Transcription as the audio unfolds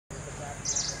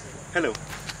Hello,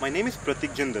 my name is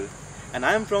Prateek Jindal and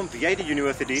I am from VIT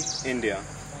University, India.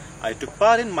 I took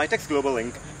part in Mitacs Global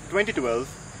Inc. 2012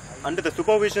 under the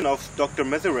supervision of Dr.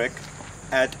 Mazurek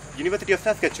at University of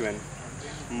Saskatchewan.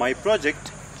 My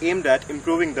project aimed at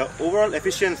improving the overall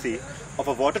efficiency of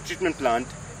a water treatment plant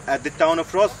at the town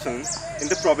of Rawson in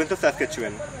the province of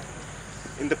Saskatchewan.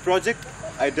 In the project,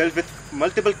 I dealt with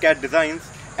multiple CAD designs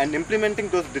and implementing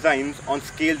those designs on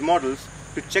scaled models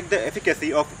to check the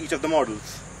efficacy of each of the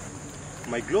models.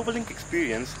 My Global Inc.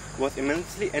 experience was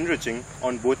immensely enriching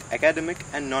on both academic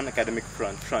and non-academic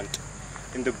front.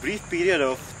 In the brief period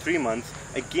of 3 months,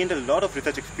 I gained a lot of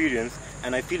research experience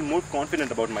and I feel more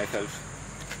confident about myself.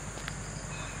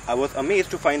 I was amazed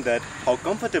to find that how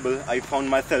comfortable I found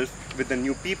myself with the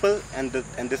new people and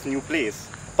this new place.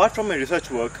 Apart from my research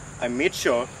work, I made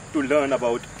sure to learn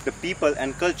about the people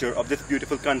and culture of this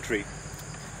beautiful country.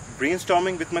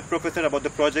 Brainstorming with my professor about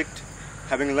the project,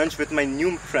 having lunch with my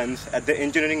new friends at the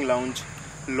engineering lounge,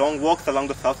 long walks along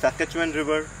the South Saskatchewan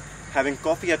River, having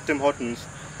coffee at Tim Hortons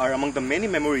are among the many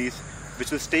memories which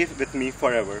will stay with me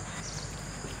forever.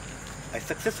 I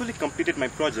successfully completed my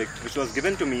project, which was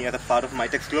given to me as a part of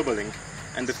Mitacs Global Inc.,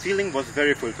 and the feeling was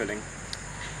very fulfilling.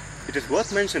 It is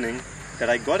worth mentioning that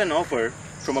I got an offer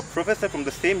from a professor from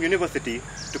the same university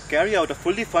to carry out a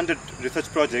fully funded research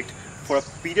project for a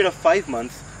period of 5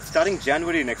 months starting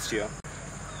January next year.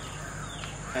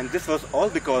 And this was all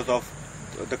because of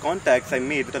the contacts I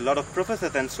made with a lot of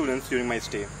professors and students during my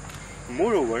stay.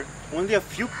 Moreover, only a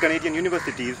few Canadian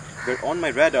universities were on my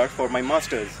radar for my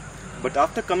masters. But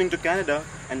after coming to Canada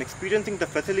and experiencing the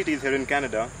facilities here in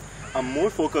Canada, I'm more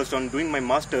focused on doing my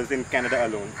masters in Canada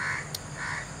alone.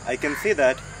 I can say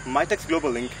that Mitacs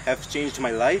Global Inc. has changed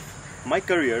my life, my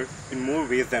career in more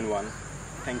ways than one.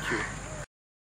 Thank you.